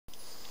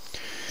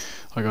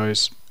Hi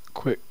guys,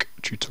 quick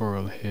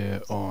tutorial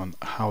here on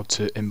how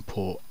to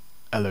import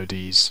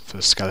LODs for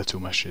the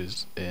skeletal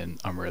meshes in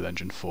Unreal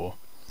Engine 4.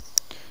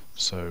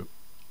 So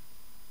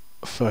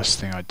first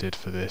thing I did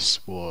for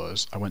this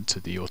was I went to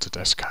the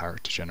Autodesk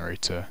character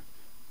generator,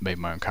 made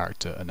my own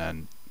character, and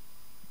then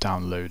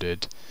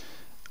downloaded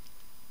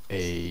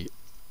a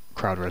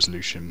crowd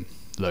resolution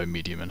low,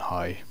 medium and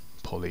high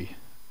poly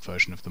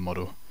version of the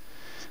model,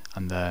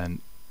 and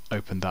then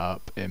opened that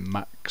up in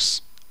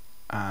Max,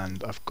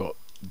 and I've got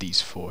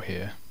these four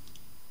here.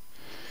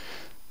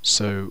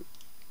 So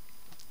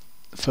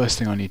the first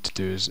thing I need to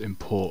do is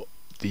import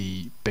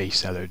the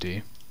base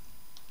LOD,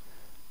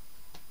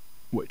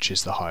 which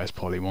is the highest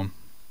poly one,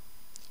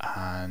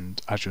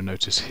 and as you'll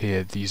notice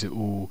here, these are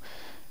all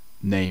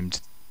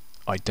named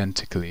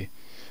identically,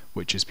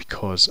 which is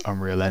because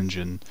Unreal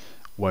Engine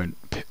won't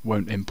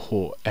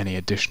import any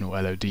additional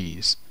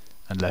LODs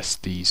unless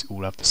these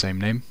all have the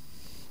same name.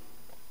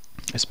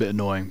 It's a bit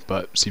annoying,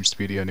 but seems to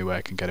be the only way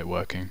I can get it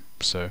working.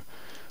 So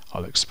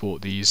I'll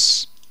export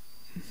these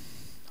and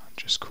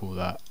just call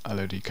that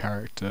LOD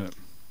character,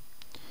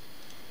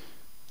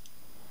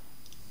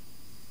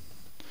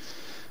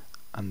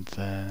 and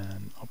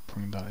then I'll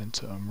bring that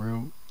into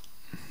Unreal.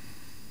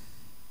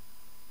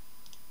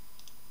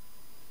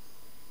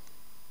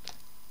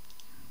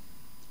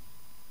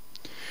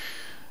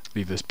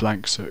 Leave this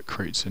blank so it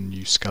creates a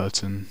new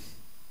skeleton.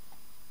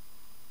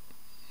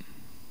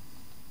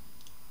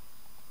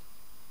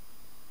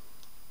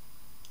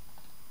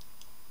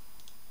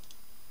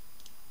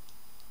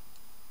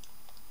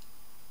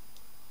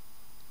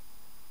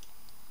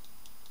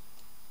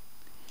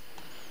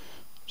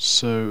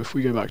 So if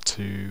we go back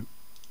to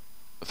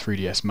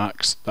 3ds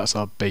Max, that's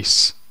our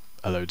base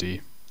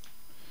LOD,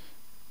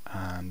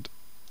 and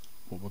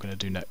what we're going to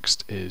do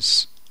next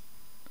is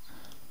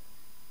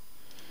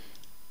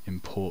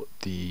import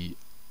the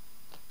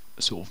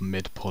sort of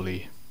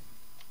mid-poly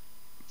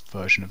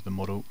version of the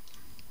model,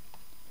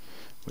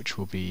 which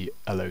will be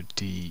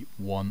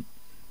LOD1.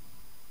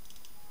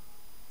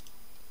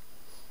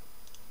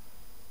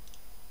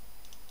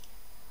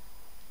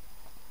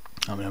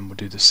 And then we'll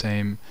do the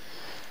same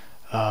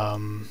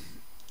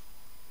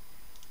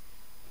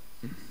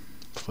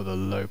for the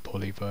low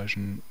poly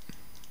version.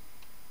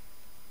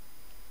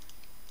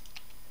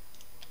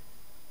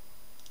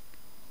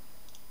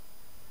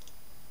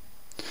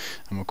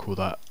 And we'll call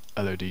that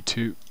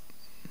LOD2.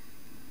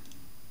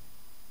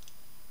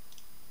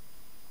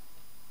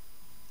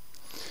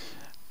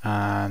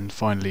 And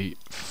finally,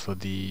 for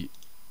the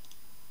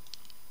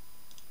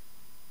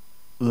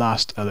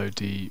last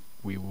LOD,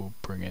 we will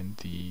bring in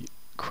the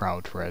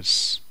crowd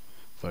res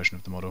version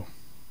of the model.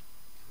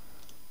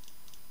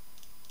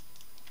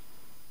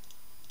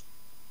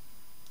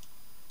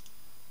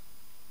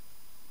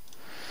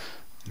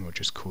 And we'll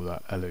just call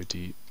that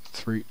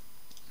LOD3.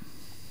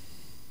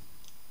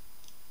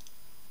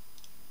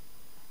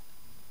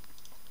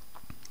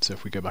 So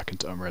if we go back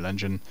into Unreal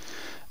Engine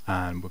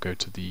and we'll go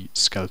to the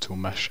skeletal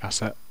mesh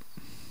asset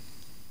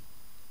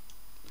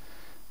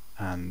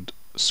and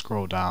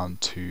scroll down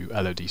to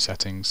LOD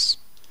settings,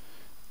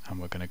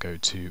 and we're going to go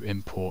to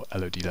import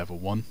LOD level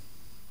 1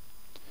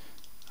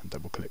 and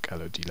double click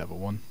LOD level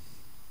 1.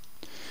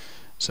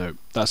 So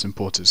that's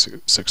imported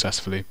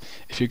successfully.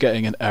 If you're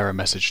getting an error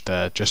message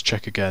there, just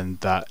check again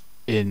that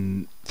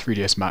in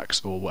 3ds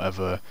Max or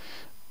whatever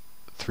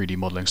 3D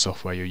modeling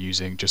software you're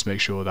using, just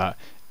make sure that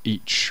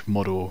each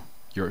model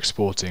you're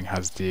exporting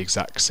has the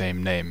exact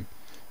same name,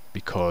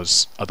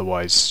 because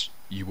otherwise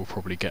you will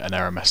probably get an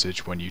error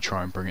message when you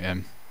try and bring it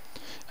in,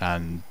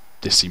 and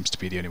this seems to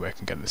be the only way I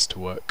can get this to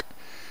work.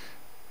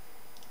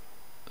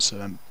 So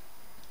then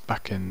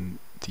back in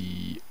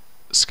the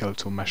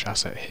skeletal mesh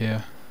asset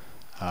here,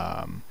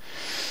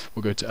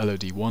 we'll go to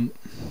LOD1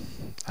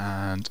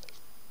 and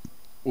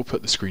we'll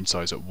put the screen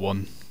size at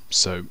 1,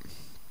 so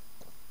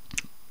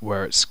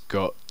where it's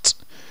got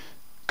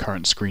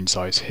current screen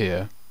size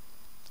here,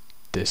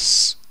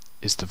 this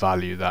is the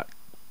value that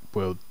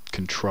will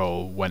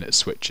control when it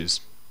switches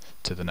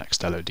to the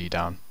next LOD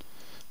down.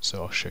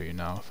 So I'll show you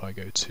now if I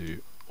go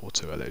to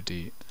Auto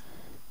LOD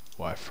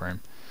wireframe.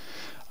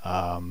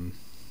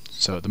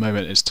 So at the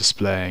moment it's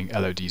displaying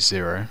LOD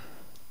 0,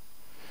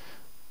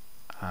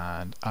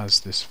 and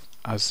as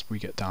we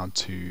get down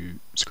to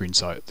the screen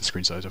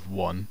size of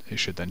 1, it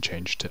should then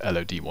change to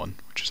LOD 1,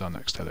 which is our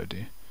next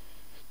LOD.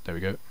 There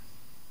we go.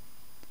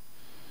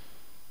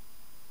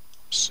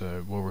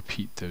 So we'll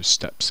repeat those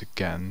steps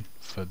again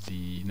for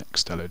the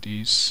next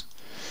LODs.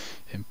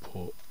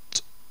 Import,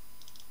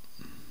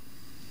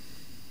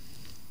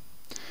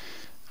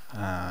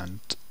 and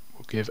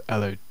we'll give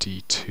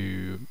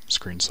LOD2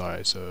 screen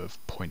size of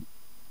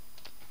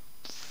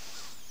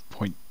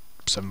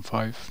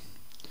 0.75,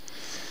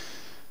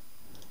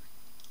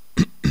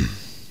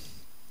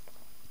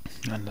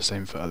 and the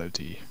same for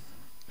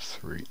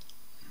LOD3.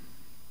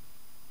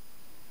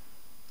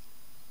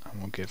 And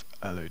we'll give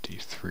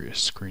LOD3 a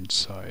screen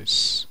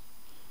size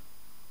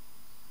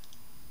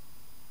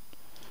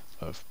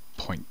of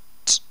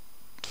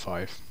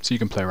 0.5. So you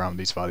can play around with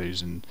these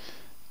values and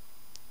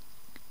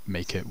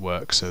make it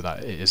work so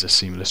that it is a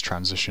seamless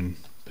transition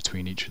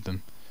between each of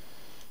them.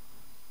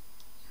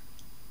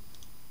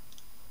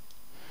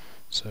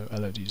 So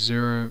LOD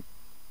 0,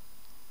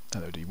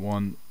 LOD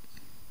 1,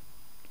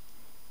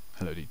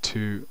 LOD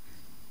 2,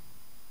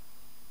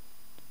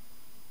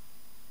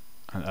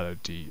 and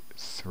LOD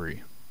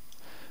 3.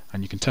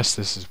 And you can test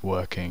this as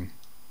working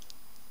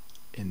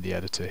in the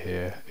editor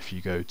here. If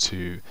you go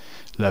to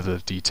level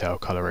of detail,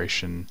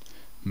 coloration,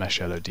 mesh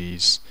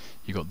LODs,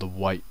 you got the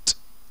white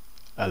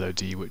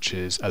LOD, which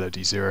is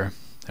LOD 0,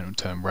 then it will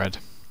turn red,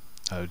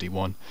 LOD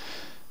 1,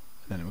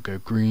 then it will go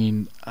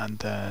green, and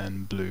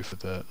then blue for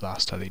the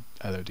last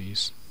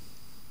LODs.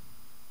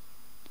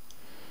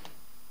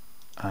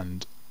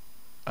 And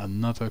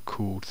another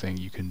cool thing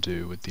you can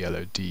do with the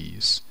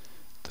LODs,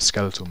 the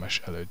skeletal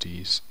mesh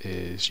LODs,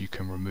 is you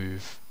can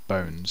remove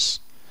bones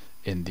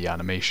in the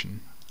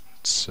animation.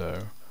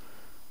 So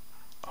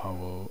I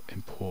will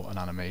import an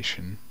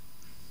animation.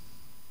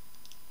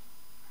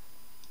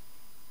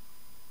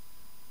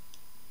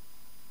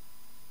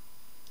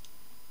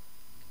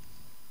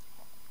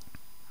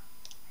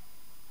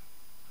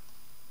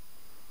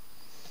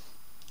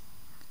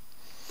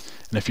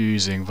 And if you're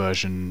using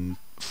version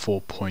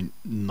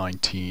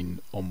 4.19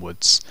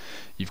 onwards,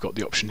 you've got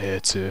the option here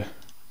to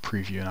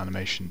preview an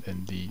animation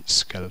in the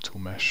skeletal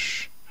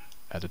mesh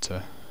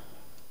editor.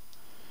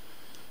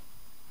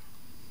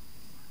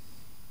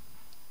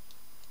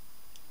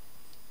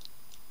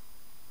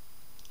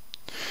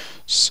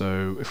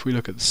 So if we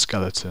look at the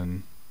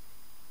skeleton,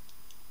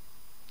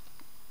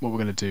 what we're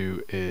going to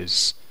do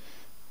is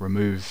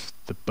remove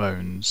the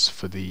bones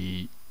for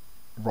the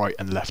right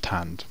and left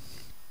hand.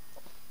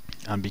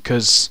 And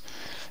because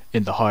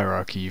in the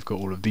hierarchy you've got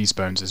all of these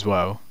bones as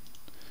well,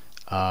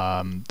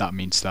 that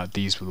means that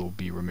these will all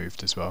be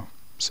removed as well.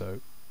 So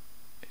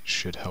it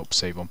should help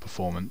save on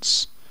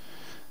performance.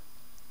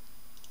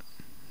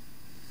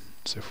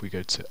 So if we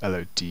go to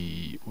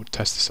LOD, we'll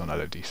test this on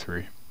LOD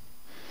 3.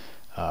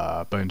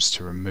 Bones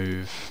to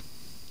remove.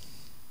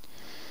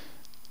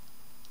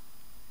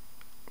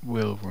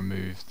 We'll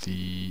remove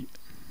the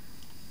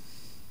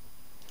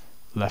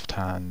left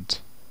hand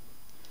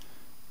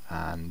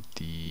and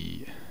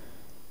the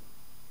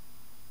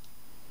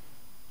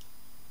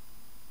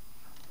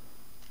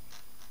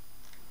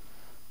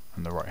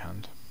right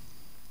hand.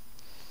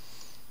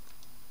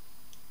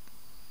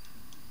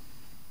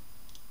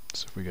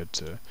 So if we go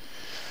to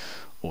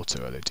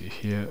auto LOD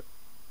here,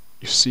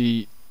 you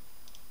see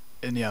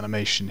in the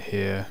animation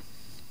here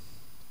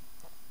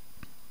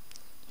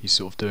he's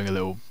sort of doing a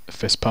little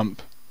fist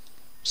pump.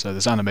 So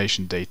there's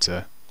animation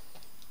data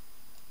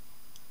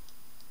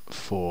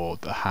for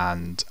the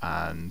hand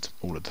and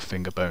all of the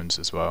finger bones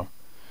as well.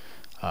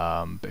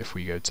 But if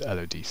we go to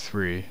LOD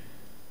 3,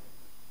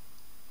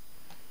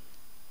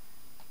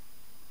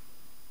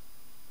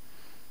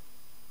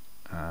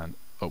 and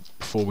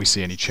before we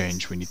see any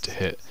change, we need to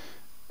hit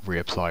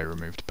reapply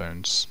removed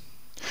bones.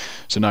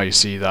 So now you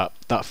see that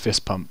that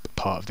fist pump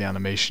part of the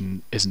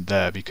animation isn't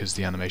there because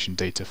the animation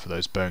data for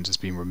those bones has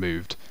been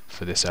removed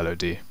for this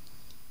LOD.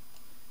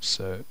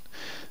 So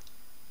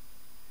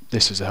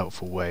this is a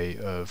helpful way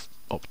of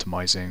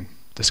optimizing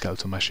the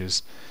skeletal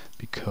meshes,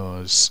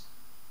 because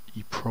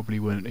you probably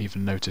won't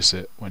even notice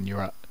it when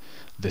you're at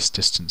this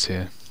distance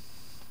here.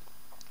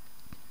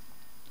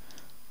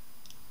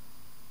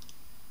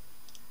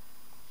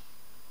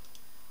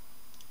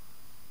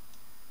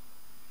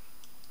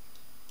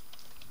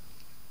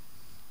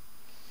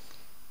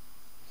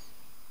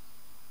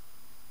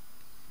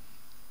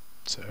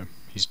 So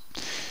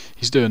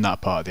he's doing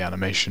that part of the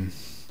animation,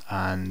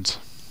 and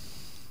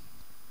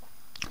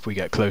if we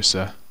get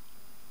closer,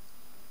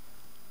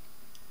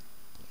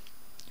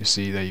 you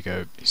see, there you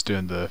go, he's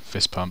doing the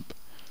fist pump.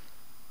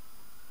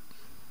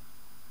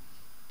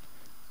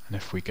 And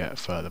if we get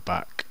further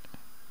back,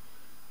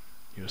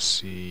 you'll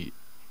see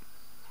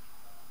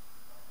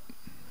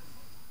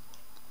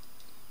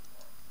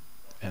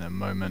in a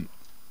moment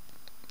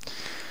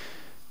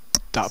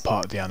that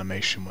part of the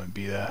animation won't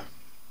be there.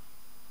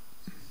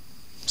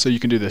 So you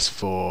can do this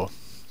for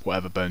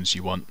whatever bones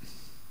you want,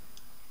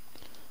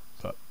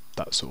 but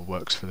that sort of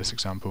works for this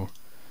example.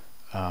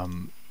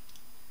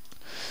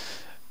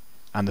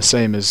 And the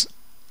same as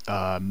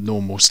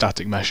normal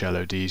static mesh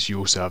LODs, you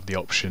also have the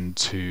option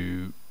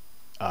to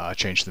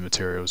change the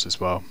materials as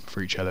well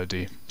for each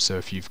LOD. So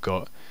if you've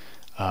got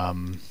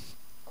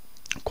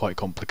quite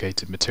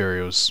complicated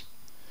materials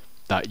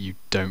that you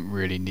don't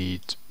really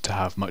need to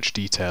have much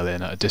detail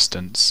in at a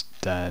distance,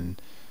 then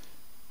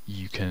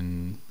you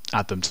can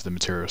add them to the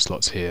material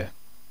slots here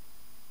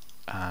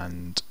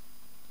and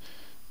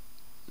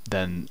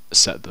then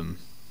set them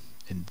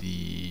in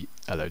the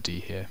LOD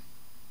here.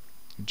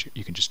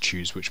 You can just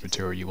choose which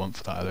material you want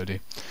for that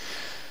LOD,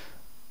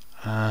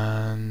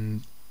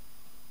 and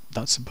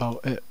that's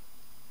about it.